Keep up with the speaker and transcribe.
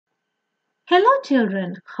Hello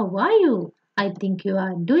children, how are you? I think you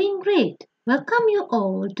are doing great. Welcome you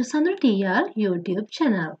all to Sanduni YouTube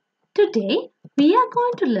channel. Today we are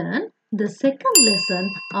going to learn the second lesson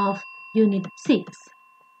of Unit 6,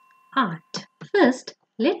 Art. First,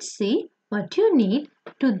 let's see what you need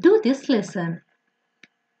to do this lesson.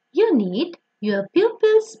 You need your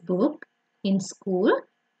pupil's book in school,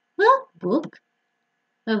 workbook,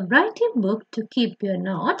 a writing book to keep your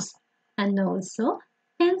notes, and also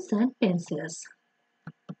pens and pencils.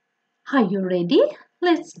 Are you ready?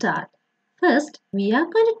 Let's start. First, we are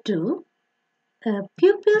going to do a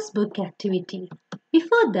pupil's book activity.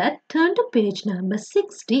 Before that, turn to page number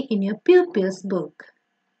 60 in your pupil's book.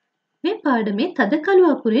 මේ පාඩමේ තද කළු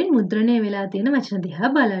අකුරෙන් මුද්‍රණය වෙලා තියෙන වචන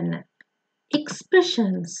දිහා බලන්න.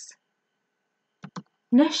 Expressions,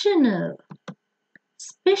 national,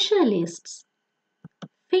 specialists,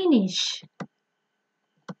 finish,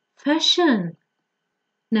 fashion.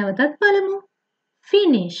 නැවතත් බලමු.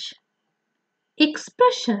 Finish,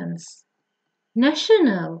 expressions,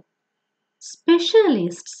 national,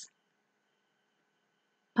 specialists.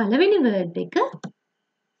 පළවෙනි word එක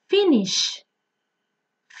finish.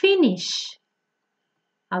 Finish.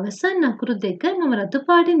 අවසන් අකුරු දෙක මම රතු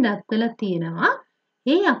පාටින් දක්වලා තියෙනවා.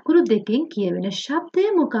 ඒ අකුරු දෙකෙන් කියවෙන ශබ්දය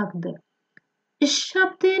මොකක්ද? ඉෂ්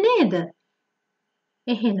ශබ්දය නේද?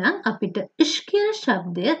 එහෙනම් අපිට ඉෂ් කියන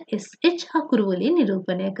ශබ්දය SH අකුරු වලින්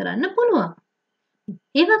නිරූපණය කරන්න පුළුවන්.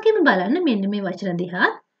 ඒ වගේම බලන්න මෙන්න මේ වචන දිහා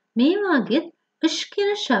මේ වාගේ ඉෂ්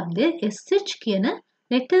කියන ශබ්දය SH කියන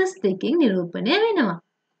letters දෙකෙන් නිරූපණය වෙනවා.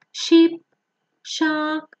 Sheep,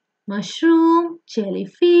 shark, mushroom,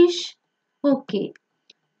 jellyfish. Okay.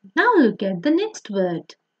 Now look at the next word.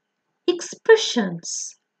 Expressions.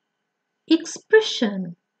 Expression.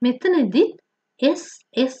 මෙතනදී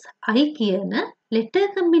SSI කියන letter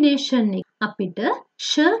combination එක අපිට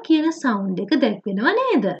sh කියන sound එක දැක්වෙනව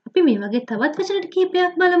නේද? අපි මේ වගේ තවත් වචන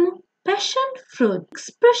කීපයක් බලමු. Passion fruit.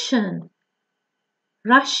 Expression.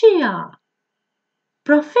 Russia.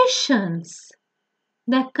 Professions.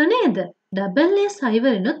 දැක්ක නේද? double S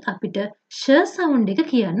වලිනුත් අපිට sh sound එක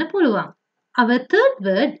කියන්න පුළුවන්. Our third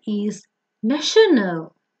word is national.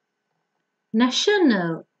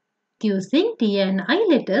 National. Using T and I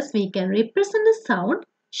letters, we can represent the sound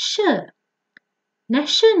sh.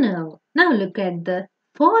 National. Now look at the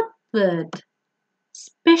fourth word.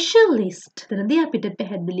 Specialist. එතනදී අපිට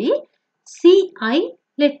පැහැදිලි CI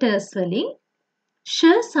letters වලින් sh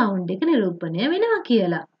sound එක නිරූපණය වෙනවා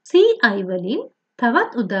කියලා. CI වලින්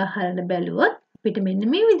තවත් උදාහරණ බැලුවොත් අපිට මෙන්න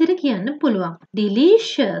මේ විදිහට කියන්න පුළුවන්.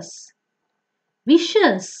 Delicious,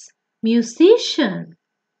 vicious, musician,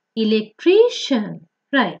 electrician.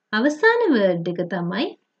 Right. අවසාන word එක තමයි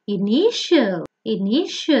initial.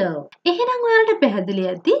 Initial. එහෙනම් ඔයාලට පැහැදිලි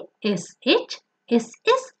ඇති SH,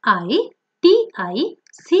 SSI, TI,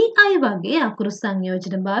 CI වගේ අකුරු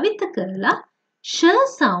සංයෝජන භාවිත කරලා sh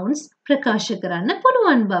sounds ප්‍රකාශ කරන්න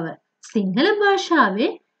පුළුවන් බව. සිංහල භාෂාවේ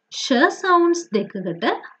sh sounds දෙකකට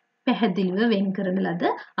පැහැදිලිව වෙන් කරන ලද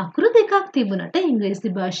අකුරු දෙකක් තිබුණට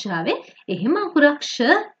ඉංග්‍රීසි භාෂාවේ එහෙම අකුරක්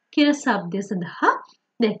sh කියන શબ્දය සඳහා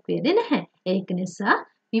දැක්වෙන්නේ නැහැ. ඒක නිසා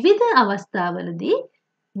විවිධ අවස්ථාවලදී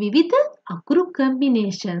විවිධ අකුරු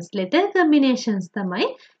combinations, letter combinations තමයි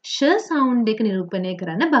sh sound එක නිරූපණය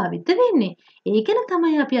කරන්න භාවිත වෙන්නේ. ඒ ගැන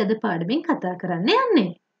තමයි අපි අද පාඩමෙන් කතා කරන්න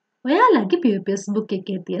යන්නේ. ඔයාලගේ pupils book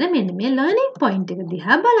එකේ තියෙන මෙන්න මේ learning point එක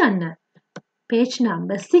දිහා බලන්න. Page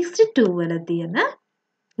number 62 වල තියෙන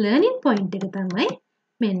learning point එක තමයි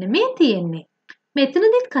මෙන්න මේ තියෙන්නේ.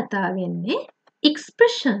 මෙතනදිත් කතා වෙන්නේ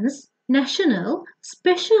expressions, national,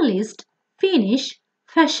 specialist, finish,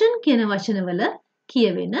 fashion කියන වචනවල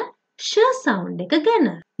කියවෙන sh sound එක ගැන.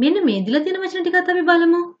 මෙන්න මේ දීලා තියෙන වචන ටිකත් අපි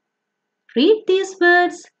බලමු. Read these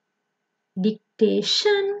words.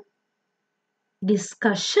 Dictation,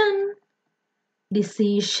 discussion,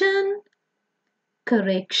 decision,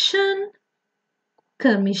 correction,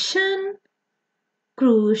 commission,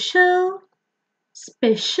 crucial,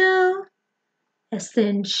 special,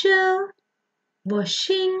 essential,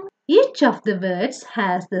 washing. Each of the words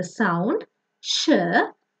has the sound sh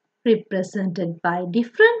represented by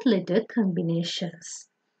different letter combinations.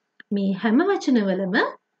 මේ හැම වචනවලම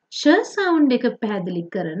sh sound එක පැහැදිලි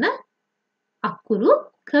කරන අකුරු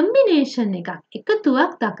combination එකක්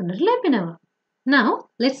එකතුවක් දක්නට ලැබෙනවා. Now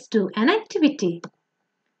let's do an activity.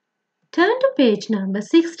 Turn to page number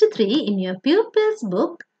 63 in your pupils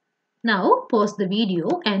book. Now pause the video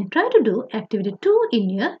and try to do activity 2 in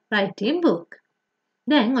your writing book.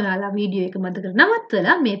 දැන් ඔයාලා වීඩියෝ එක මතකට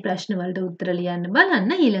නවත්තලා මේ ප්‍රශ්න වලට උත්තර ලියන්න බලන්න.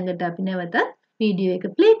 ඊළඟට අපි නැවතත් වීඩියෝ එක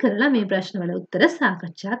ප්ලේ කරලා මේ ප්‍රශ්න වල උත්තර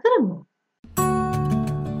සාකච්ඡා කරමු.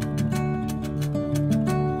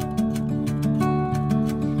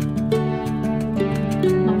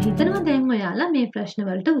 හිතනවා දැන් ඔයාලා මේ ප්‍රශ්න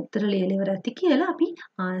වලට උත්තර ලියලා ඉවර ඇති කියලා. අපි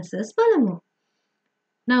answers බලමු.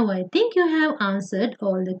 Now I think you have answered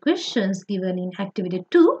all the questions given in activity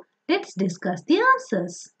 2. Let's discuss the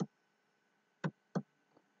answers.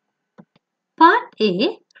 Part A.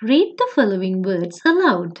 Read the following words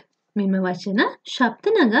aloud. මෙම වචන ශබ්ද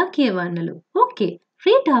නගා කියවන්නලු. Okay,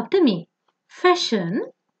 read after me. Fashion,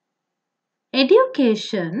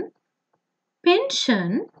 education, pension,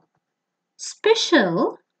 special,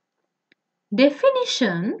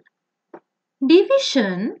 definition,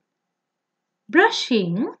 division,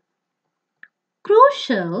 brushing,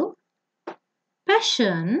 crucial,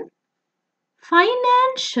 passion,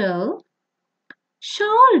 financial,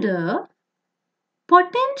 shoulder,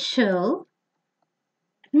 potential,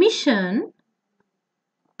 mission,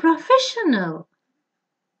 professional,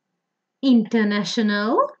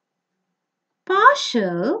 international,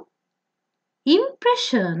 partial,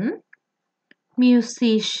 impression,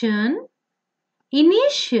 musician,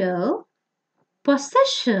 initial,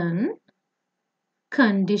 possession,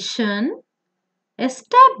 condition,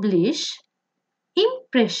 establish,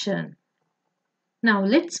 impression. Now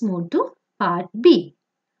let's move to part B.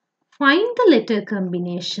 Find the letter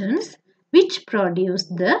combinations which produce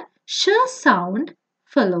the sh sound.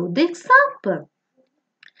 Follow the example.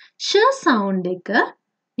 sh sound එක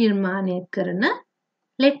නිර්මාණය කරන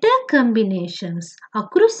letter combinations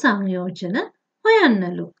අකුරු සංයෝජන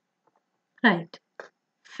හොයන්නලු. Right.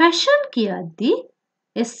 Fashion කියද්දී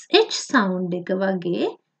sh sound එක වගේ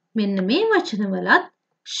මෙන්න මේ වචනවලත්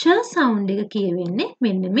sh sound එක කියවෙන්නේ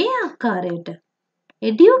මෙන්න මේ ආකාරයට.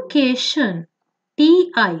 Education ti,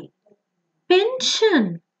 pension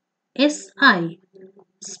si,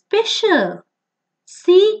 special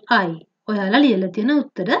ci. ඔයාලා ලියලා තියෙන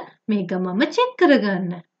උත්තර මේ ගමම චෙක්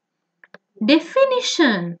කරගන්න.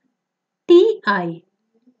 Definition ti,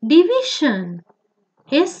 division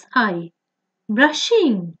si,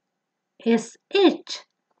 brushing sh,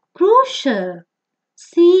 crucial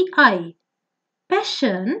ci,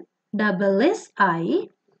 passion si,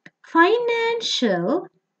 financial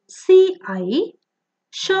ci,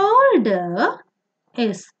 shoulder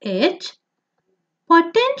sh,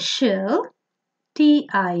 potential ti,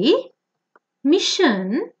 mission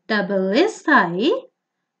si,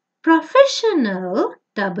 professional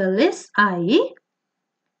si,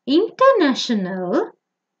 international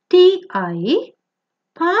ti,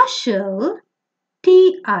 partial ti,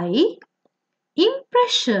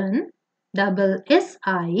 impression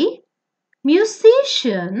si,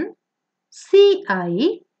 musician ci,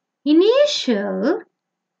 initial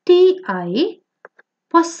ti,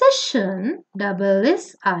 possession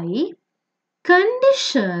si,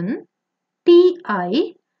 condition ti,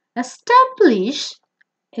 establish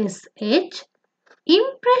sh,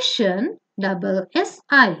 impression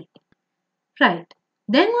si. Right.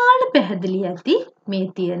 දැන් ඔයාලට පැහැදිලි ඇති මේ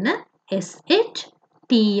තියෙන sh,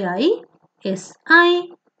 ti, si,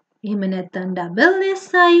 එහෙම නැත්නම්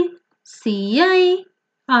si, ci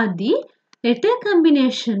ආදී letter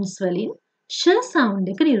combinations වලින් sh sound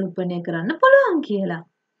එක නිරූපණය කරන්න පුළුවන් කියලා.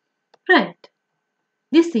 Right.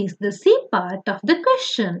 This is the C part of the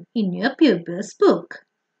question in your pupil's book.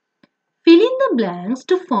 Fill in the blanks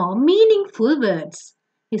to form meaningful words.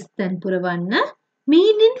 ඉස්තන් පුරවන්න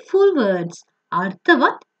meaningful words.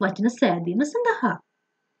 අර්ථවත් වචන සෑදීම සඳහා.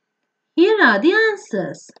 Here are the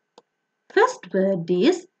answers. First word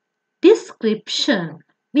is description.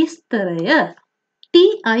 විස්තරය.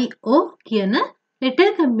 TIO කියන letter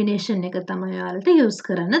combination එක තමයි ඔයාලට use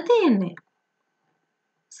කරන්න තියෙන්නේ.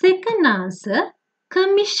 Second answer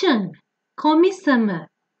commission. කොමිසම.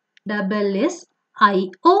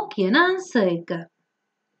 SSIO කියන answer එක.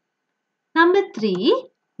 Number 3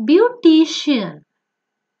 beautician.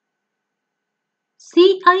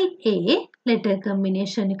 CIA letter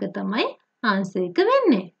combination එක තමයි answer එක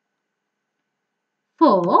වෙන්නේ.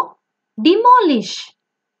 4 demolish.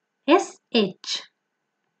 SH.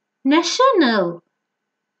 National.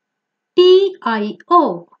 TIO.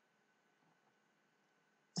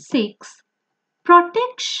 6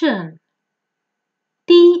 protection.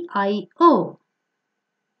 TIO.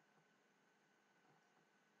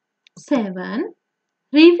 7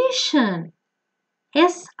 revision.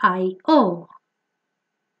 SIO.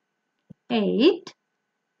 8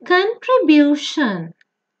 contribution.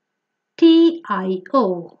 TIO.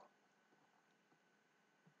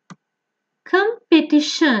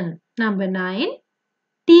 Competition. Number 9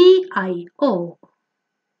 TIO.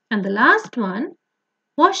 And the last one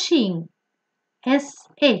washing.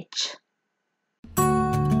 SH.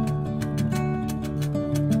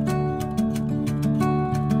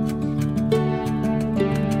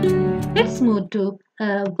 Let's move to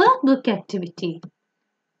a workbook activity.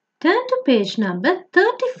 Turn to page number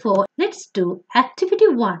 34. Let's do activity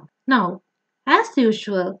 1. Now, as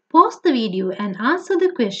usual, pause the video and answer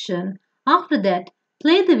the question. After that,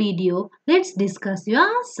 play the video. Let's discuss your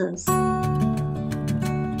answers.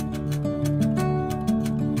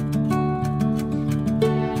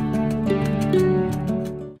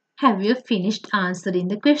 Have you finished answering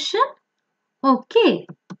the question? Okay,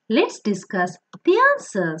 let's discuss the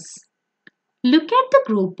answers. Look at the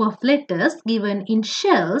group of letters given in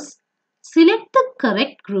shells. Select the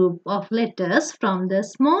correct group of letters from the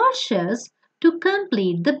small shells to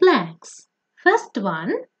complete the blanks. First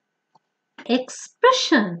one,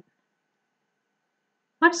 expression.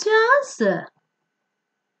 What's your answer?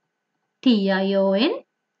 TION,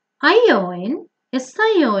 ION,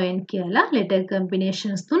 SION කියලා letter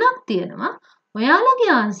combinations තුනක් තියෙනවා. ඔයාලගේ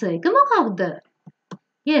answer එක මොකක්ද?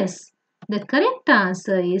 Yes, the correct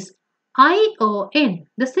answer is ION,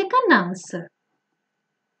 the second answer.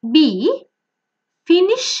 B,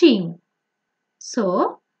 finishing.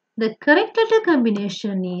 So, the correct letter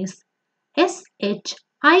combination is SHING.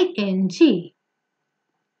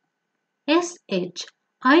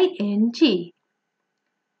 SHING.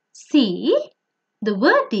 C, the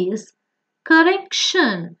word is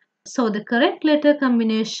correction. So, the correct letter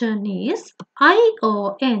combination is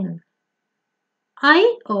ION.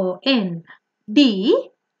 ION. D,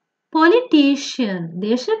 politician.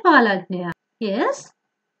 දේශපාලඥයා. Yes,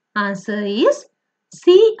 answer is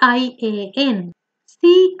CIAN.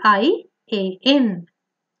 CIAN.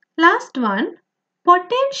 Last one,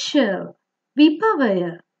 potential.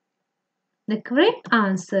 Vibhavaya. The correct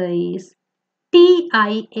answer is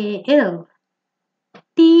TIAL.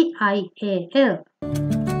 TIAL.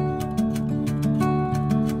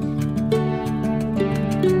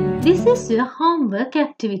 This is your homework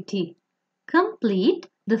activity. Complete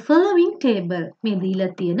the following table. මේ දීලා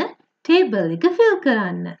තියෙන table එක fill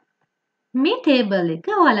කරන්න. මේ table එක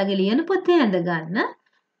ඔයාලගේ ලියන පොතේ ඇඳ ගන්න.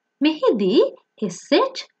 මෙහිදී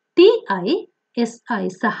SH, TI, SI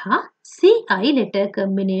සහ CI letter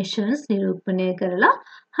combinations නිරූපණය කරලා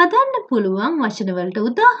හදන්න පුළුවන් වචන වලට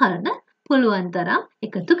උදාහරණ පුළුවන් තරම්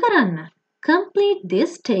එකතු කරන්න. Complete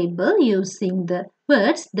this table using the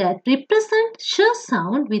words that represent sh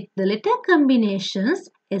sound with the letter combinations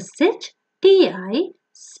SH, TI,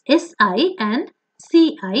 SI and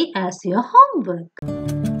CI as your homework.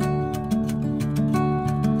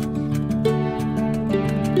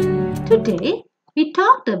 Today we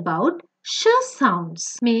talked about sh sounds.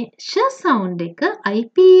 මේ sh sound එක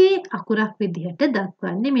IPA අකුරක් විදිහට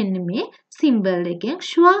දක්වන්නේ මෙන්න මේ symbol එකෙන්,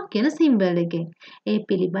 schwa කියන symbol එකෙන්. ඒ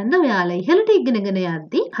පිළිබඳ ඔයාලා ඉහළට ඉගෙනගෙන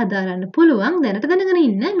යද්දී හදාරන්න පුළුවන් දැනට දැනගෙන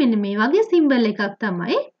ඉන්න මෙන්න මේ වගේ symbol එකක්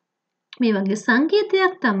තමයි, මේ වගේ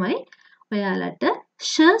සංකේතයක් තමයි ඔයාලට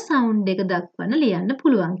sh sound එක දක්වන්න ලියන්න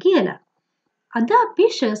පුළුවන් කියලා. අද අපි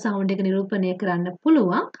sh sound එක නිරූපණය කරන්න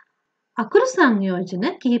පුළුවන් අකුරු සංයෝජන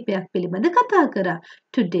කිහිපයක් පිළිබඳ කතා කරා.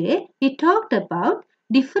 Today we talked about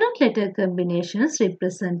different letter combinations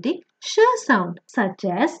representing sh sound such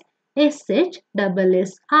as SH,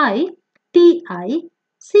 SSI, TI,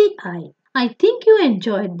 CI. I think you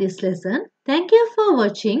enjoyed this lesson. Thank you for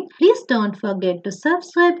watching. Please don't forget to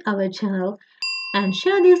subscribe our channel and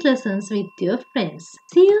share these lessons with your friends.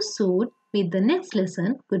 See you soon with the next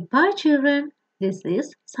lesson. Goodbye children. This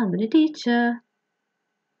is Sanduni teacher.